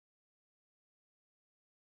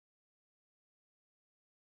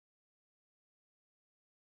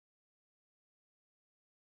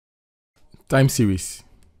Time series.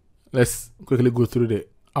 Let's quickly go through the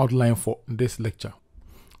outline for this lecture.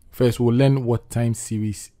 First, we'll learn what time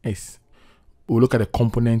series is. We'll look at the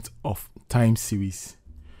component of time series.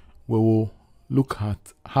 We will look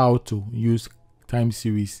at how to use time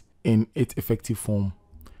series in its effective form.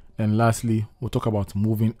 And lastly, we'll talk about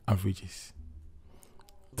moving averages.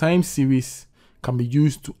 Time series can be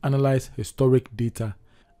used to analyze historic data,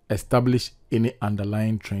 establish any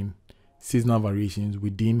underlying trend, seasonal variations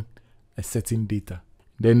within a certain data.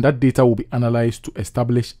 Then that data will be analyzed to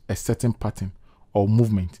establish a certain pattern or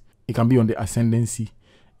movement. It can be on the ascendancy,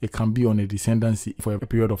 it can be on a descendancy for a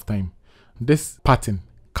period of time. This pattern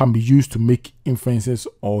can be used to make inferences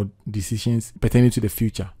or decisions pertaining to the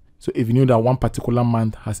future. So if you know that one particular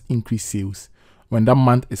month has increased sales, when that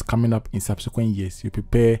month is coming up in subsequent years, you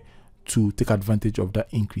prepare to take advantage of that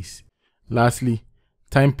increase. Lastly,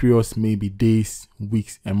 time periods may be days,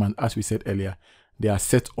 weeks, and months. As we said earlier, they are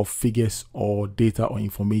set of figures or data or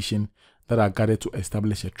information that are gathered to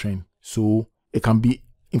establish a trend. So it can be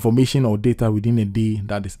information or data within a day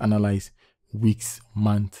that is analyzed, weeks,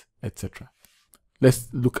 months, etc. Let's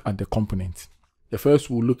look at the components. The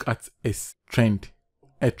first we'll look at is trend.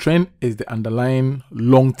 A trend is the underlying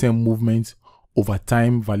long-term movement over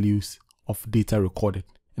time values of data recorded.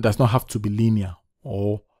 It does not have to be linear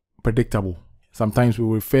or predictable. Sometimes we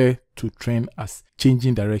refer to trend as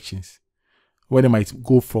changing directions, where they might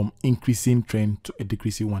go from increasing trend to a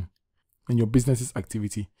decreasing one. In your business's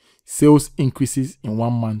activity, sales increases in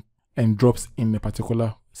one month and drops in a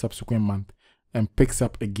particular subsequent month and picks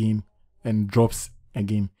up again and drops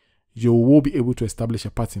again. You will be able to establish a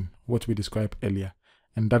pattern, what we described earlier,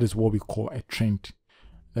 and that is what we call a trend.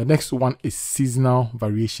 The next one is seasonal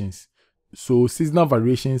variations. So seasonal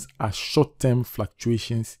variations are short-term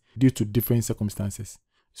fluctuations due to different circumstances.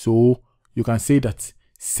 So you can say that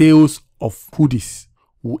sales of hoodies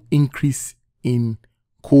will increase in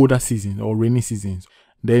colder seasons or rainy seasons.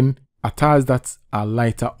 Then attires that are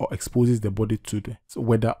lighter or exposes the body to the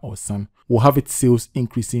weather or sun will have its sales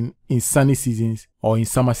increasing in sunny seasons or in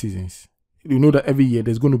summer seasons. You know that every year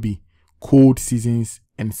there's going to be cold seasons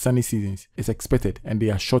and sunny seasons. It's expected, and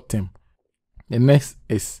they are short-term. The next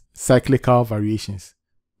is cyclical variations.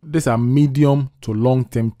 These are medium to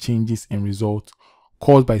long-term changes in results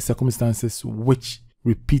caused by circumstances which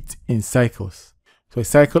repeat in cycles. So a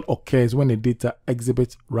cycle occurs when the data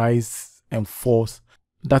exhibits rise and falls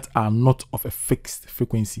that are not of a fixed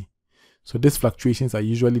frequency. So these fluctuations are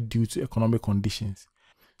usually due to economic conditions.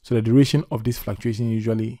 So the duration of these fluctuations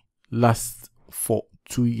usually lasts for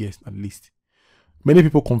 2 years at least. Many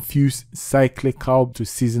people confuse cyclical to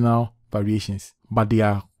seasonal variations, but they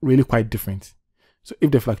are really quite different. So if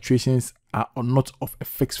the fluctuations are not of a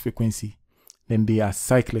fixed frequency, then they are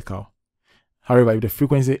cyclical. However, if the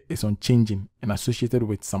frequency is unchanging and associated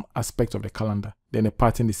with some aspect of the calendar, then the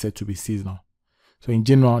pattern is said to be seasonal. So in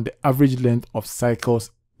general, the average length of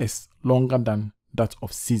cycles is longer than that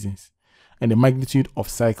of seasons, and the magnitude of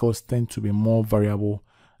cycles tend to be more variable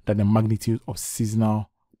than the magnitude of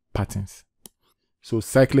seasonal patterns. So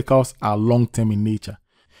cyclicals are long-term in nature.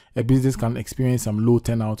 A business can experience some low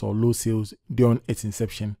turnout or low sales during its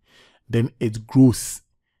inception, then it grows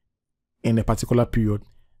in a particular period,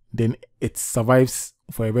 then it survives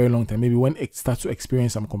for a very long time. Maybe when it starts to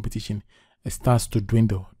experience some competition, it starts to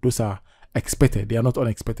dwindle. Those are expected. They are not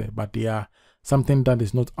unexpected, but they are something that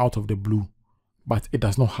is not out of the blue, but it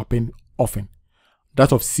does not happen often.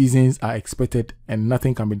 That of seasons are expected and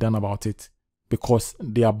nothing can be done about it because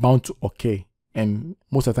they are bound to occur, and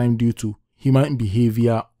most of the time due to human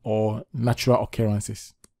behavior or natural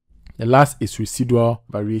occurrences. The last is residual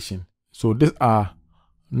variation. So these are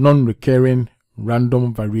non-recurring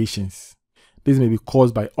random variations. These may be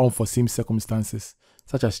caused by unforeseen circumstances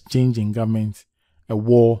such as change in government, a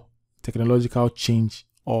war, technological change,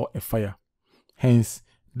 or a fire. Hence,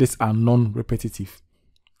 these are non-repetitive.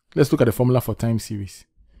 Let's look at the formula for time series.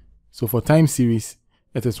 So for time series,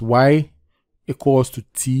 it is y equals to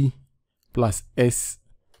t plus s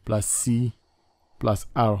plus c plus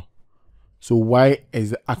r. So y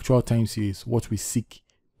is the actual time series, what we seek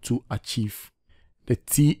to achieve. The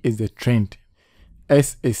t is the trend.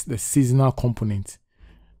 S is the seasonal component,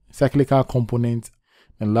 cyclical component,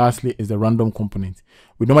 and lastly is the random component.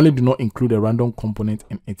 We normally do not include a random component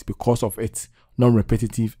in it because of its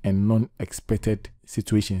non-repetitive and non-expected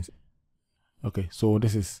situations. Okay, so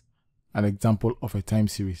this is an example of a time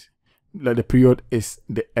series. Like the period is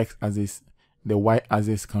the x-axis, the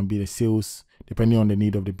y-axis can be the sales, depending on the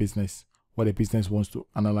need of the business, what the business wants to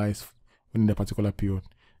analyze within the particular period.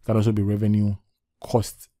 It can also be revenue,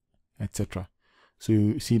 cost, etc. So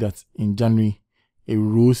you see that in January, it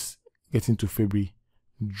rose getting to February,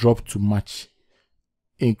 drop to March,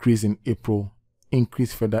 increase in April,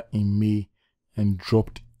 increase further in May, and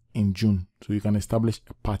dropped in June. So you can establish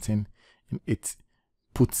a pattern, and it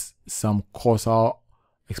puts some causal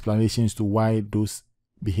explanations to why those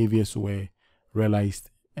behaviors were realized,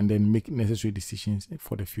 and then make necessary decisions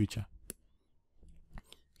for the future.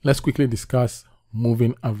 Let's quickly discuss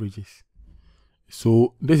moving averages.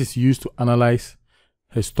 So this is used to analyze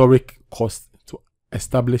historic costs to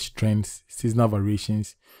establish trends, seasonal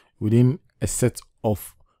variations within a set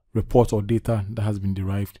of reports or data that has been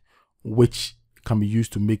derived, which can be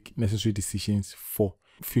used to make necessary decisions for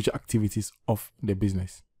future activities of the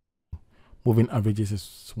business. Moving averages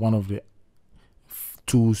is one of the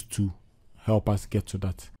tools to help us get to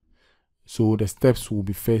that. So the steps will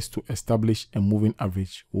be first to establish a moving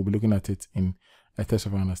average. We'll be looking at it in a test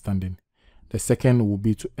of understanding. The second will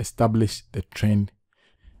be to establish the trend,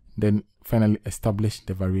 then finally establish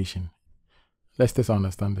the variation. Let's test our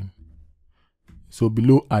understanding. So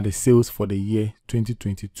below are the sales for the year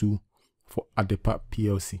 2022 for Adepa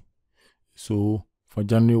PLC. So for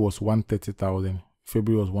January was 130,000,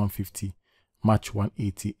 February was 150, March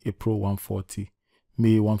 180, April 140,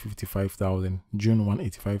 May 155,000, June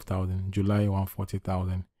 185,000, July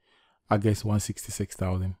 140,000, August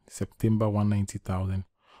 166,000, September 190,000,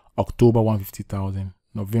 October 150,000,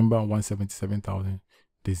 November 177,000,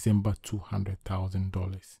 December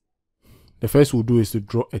 $200,000. The first we'll do is to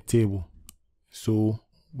draw a table. So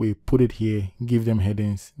we put it here, give them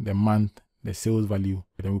headings, the month, the sales value,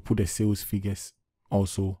 then we put the sales figures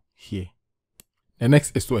also here. The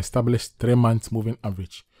next is to establish 3 months moving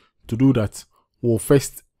average. To do that, we'll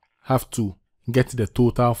first have to get the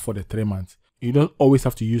total for the 3 months. You don't always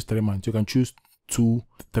have to use 3 months. You can choose 2,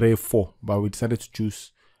 3, 4, but we decided to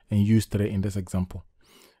choose and use 3 in this example.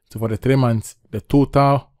 So for the 3 months, the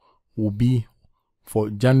total will be for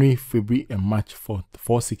January, February, and March for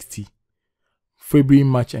 460. February,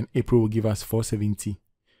 March, and April will give us 470.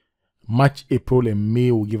 March, April, and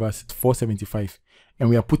May will give us 475. And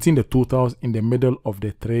we are putting the totals in the middle of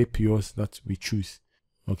the 3 periods that we choose.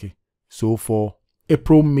 Okay. So for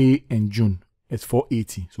April, May, and June, it's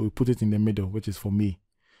 480. So we put it in the middle, which is for May.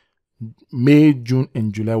 May, June,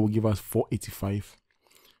 and July will give us 485.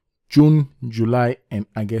 June, July, and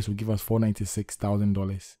August will give us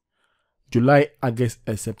 $496,000. July, August,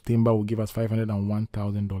 and September will give us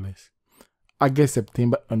 $501,000. August,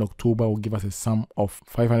 September, and October will give us a sum of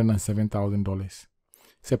 $507,000.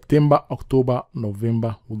 September, October,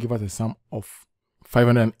 November will give us a sum of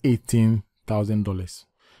 $518,000.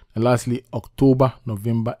 And lastly, October,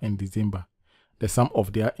 November, and December, the sum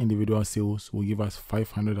of their individual sales will give us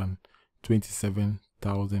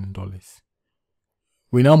 $527,000.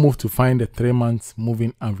 We now move to find the 3 months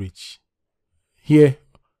moving average. Here,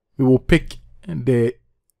 we will pick the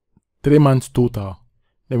 3 months total.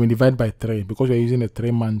 Then we divide by 3 because we're using the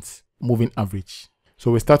 3 months moving average.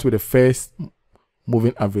 So we start with the first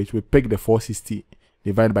moving average. We pick the 460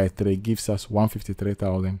 divided by 3 gives us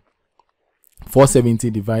 153,000.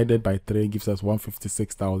 470 divided by 3 gives us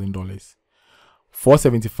 $156,000.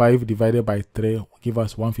 475 divided by 3 will give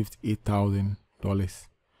us $158,000.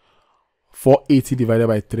 480 divided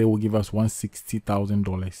by 3 will give us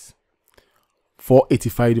 $160,000.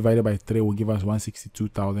 485 divided by 3 will give us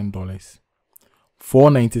 $162,000.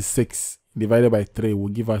 496 divided by 3 will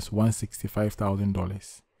give us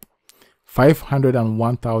 $165,000.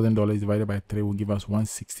 $501,000 divided by 3 will give us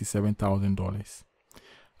 $167,000.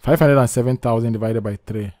 507,000 divided by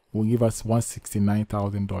 3 will give us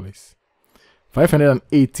 $169,000.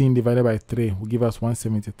 518 divided by 3 will give us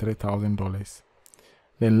 $173,000.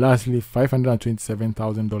 Then lastly,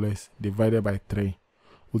 $527,000 divided by 3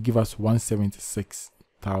 will give us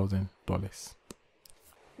 $176,000.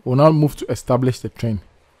 We'll now move to establish the trend.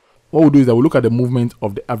 What we'll do is that we'll look at the movement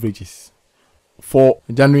of the averages. For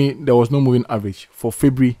January, there was no moving average. For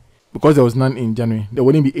February, because there was none in January, there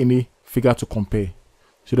wouldn't be any figure to compare.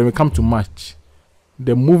 So then we come to March.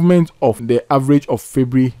 The movement of the average of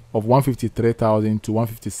February of 153,000 to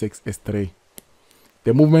 156 is 3.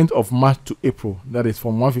 The movement of March to April, that is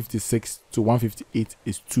from 156 to 158,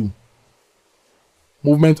 is 2.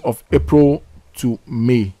 Movement of April to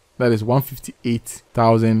May, that is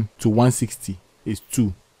 158,000 to 160, is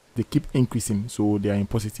 2. They keep increasing, so they are in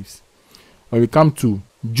positives. When we come to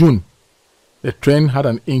June, the trend had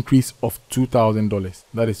an increase of $2,000.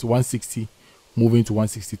 That is 160 moving to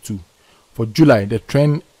 162. For July, the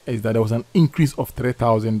trend is that there was an increase of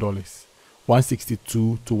 $3,000,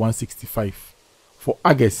 162 to 165. For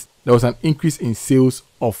August, there was an increase in sales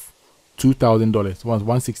of $2,000,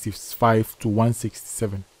 165 to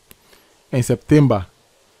 167. In September,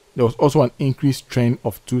 there was also an increased trend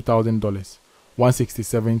of $2,000,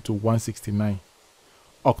 167 to 169.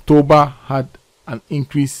 October had an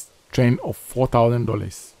increased trend of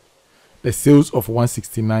 $4,000. The sales of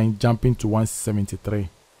 169 jumping to 173.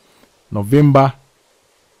 November,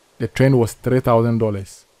 the trend was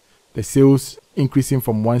 $3,000. The sales increasing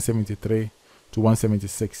from 173 to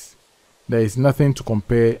 176. There is nothing to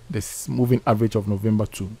compare the moving average of November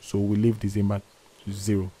to, so we leave December to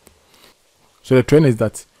 0. So the trend is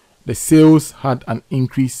that the sales had an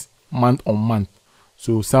increase month on month.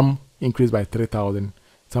 So some increased by 3,000,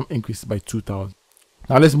 some increased by 2,000.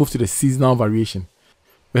 Now let's move to the seasonal variation.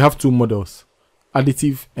 We have two models,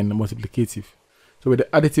 additive and multiplicative. So with the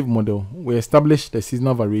additive model, we establish the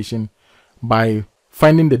seasonal variation by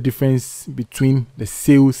finding the difference between the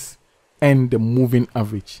sales and the moving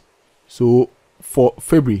average. So for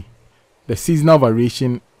February, the seasonal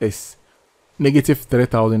variation is negative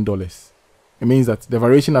 $3,000. It means that the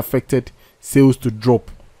variation affected sales to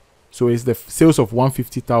drop. So it's the sales of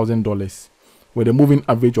 $150,000 with a moving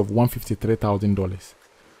average of $153,000.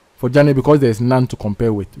 For January, because there is none to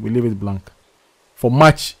compare with, we leave it blank. For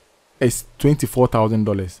March, it's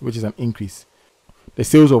 $24,000, which is an increase. The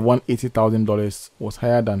sales of $180,000 was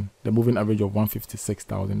higher than the moving average of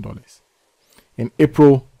 $156,000. In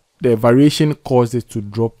April, the variation caused it to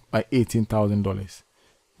drop by $18,000.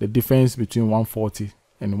 The difference between $140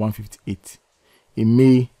 and $158. In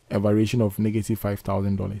May, a variation of negative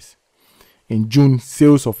 $5,000. In June,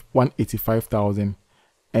 sales of $185,000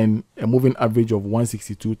 and a moving average of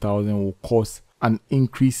 $162,000 will cause an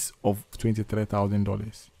increase of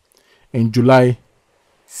 $23,000. In July,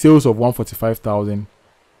 sales of $145,000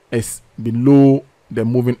 is below the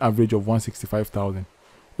moving average of $165,000,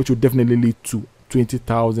 which will definitely lead to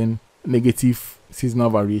 $20,000 negative seasonal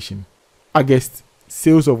variation. August,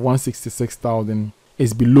 sales of $166,000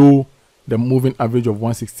 is below the moving average of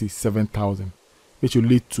 $167,000, which will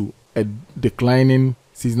lead to a declining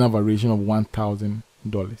seasonal variation of $1,000.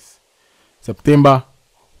 September,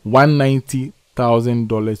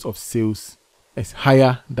 $190,000 of sales is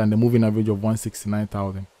higher than the moving average of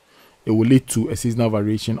 $169,000. It will lead to a seasonal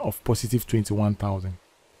variation of positive $21,000.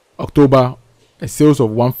 October, a sales of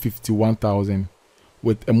 $151,000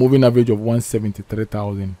 with a moving average of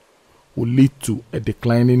 $173,000 will lead to a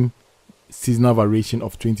declining seasonal variation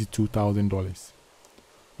of $22,000.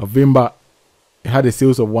 November, it had a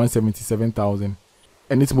sales of $177,000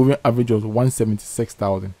 and its moving average was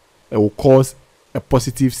 $176,000. It will cause a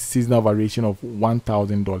positive seasonal variation of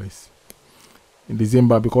 $1,000. In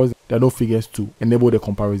December, because there are no figures to enable the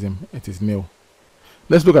comparison, it is nil.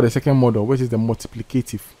 Let's look at the second model, which is the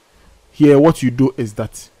multiplicative. Here, what you do is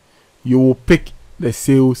that you will pick the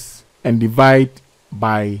sales and divide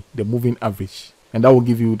by the moving average, and that will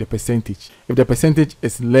give you the percentage. If the percentage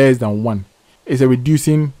is less than 1, it's a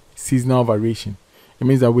reducing seasonal variation. It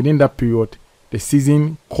means that within that period, the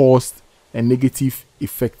season caused a negative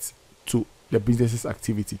effect to the business's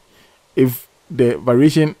activity. If the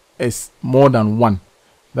variation is more than 1,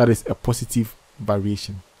 that is a positive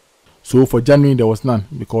variation. So for January, there was none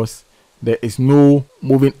because there is no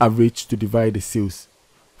moving average to divide the sales.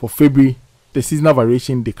 For February, the seasonal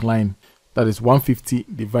variation declined, that is 150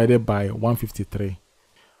 divided by 153.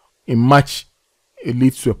 In March, it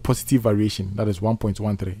leads to a positive variation, that is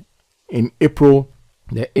 1.13. In April,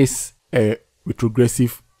 there is a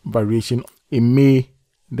retrogressive variation. In May,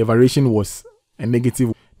 the variation was a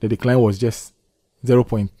negative. The decline was just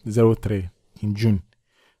 0.03. In June,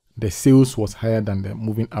 the sales was higher than the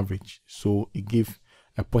moving average, so it gave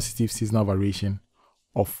a positive seasonal variation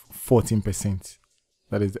of 14%.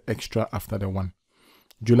 That is the extra after the 1.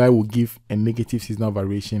 July will give a negative seasonal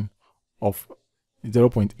variation of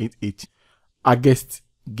 0.88. August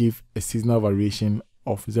gave a seasonal variation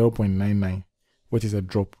of 0.99, which is a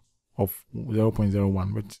drop of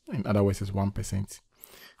 0.01, which in other words is 1%.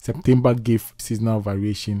 September gave seasonal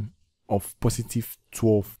variation of positive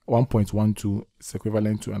 1.12 is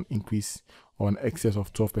equivalent to an increase or an excess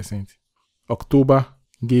of 12%. October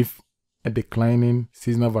gave a declining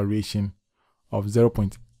seasonal variation of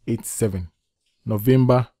 0.87.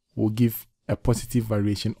 November will give a positive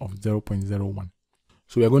variation of 0.01.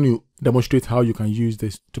 So we are going to demonstrate how you can use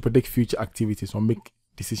this to predict future activities or make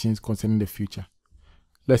decisions concerning the future.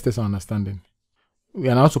 Let's test our understanding. We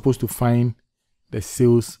are now supposed to find the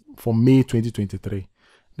sales for May 2023.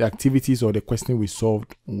 The activities or the question we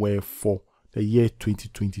solved were for the year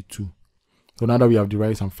 2022. So now that we have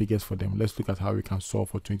derived some figures for them, let's look at how we can solve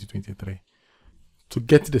for 2023. To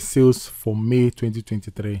get the sales for May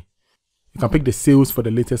 2023, you can pick the sales for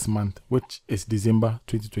the latest month, which is December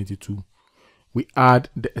 2022. We add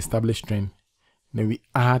the established trend. Then we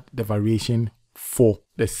add the variation for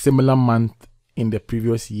the similar month in the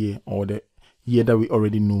previous year or the year that we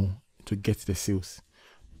already know to get the sales.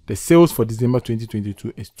 The sales for December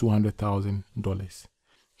 2022 is $200,000.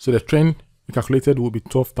 So the trend we calculated will be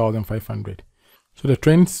 12,500. So the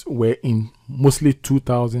trends were in mostly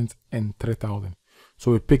 2,000 and 3,000.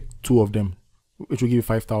 So we picked two of them, which will give you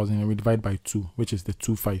 5,000, and we divide by 2, which is the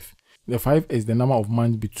 2.5. The 5 is the number of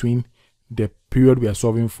months between the period we are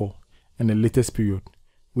solving for and the latest period.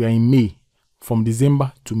 We are in May. From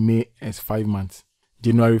December to May is 5 months.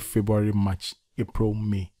 January, February, March, April,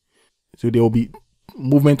 May. So there will be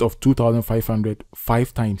movement of 2,500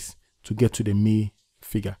 5 times to get to the May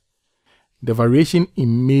figure. The variation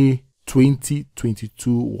in May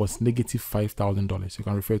 2022 was negative $5,000. You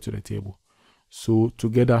can refer to the table. So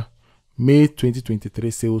together, May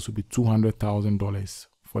 2023 sales will be $200,000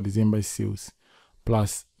 for December sales,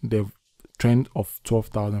 plus the trend of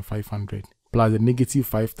 12,500, plus the negative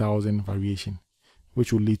 5,000 variation,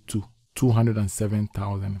 which will lead to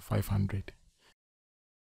 207,500.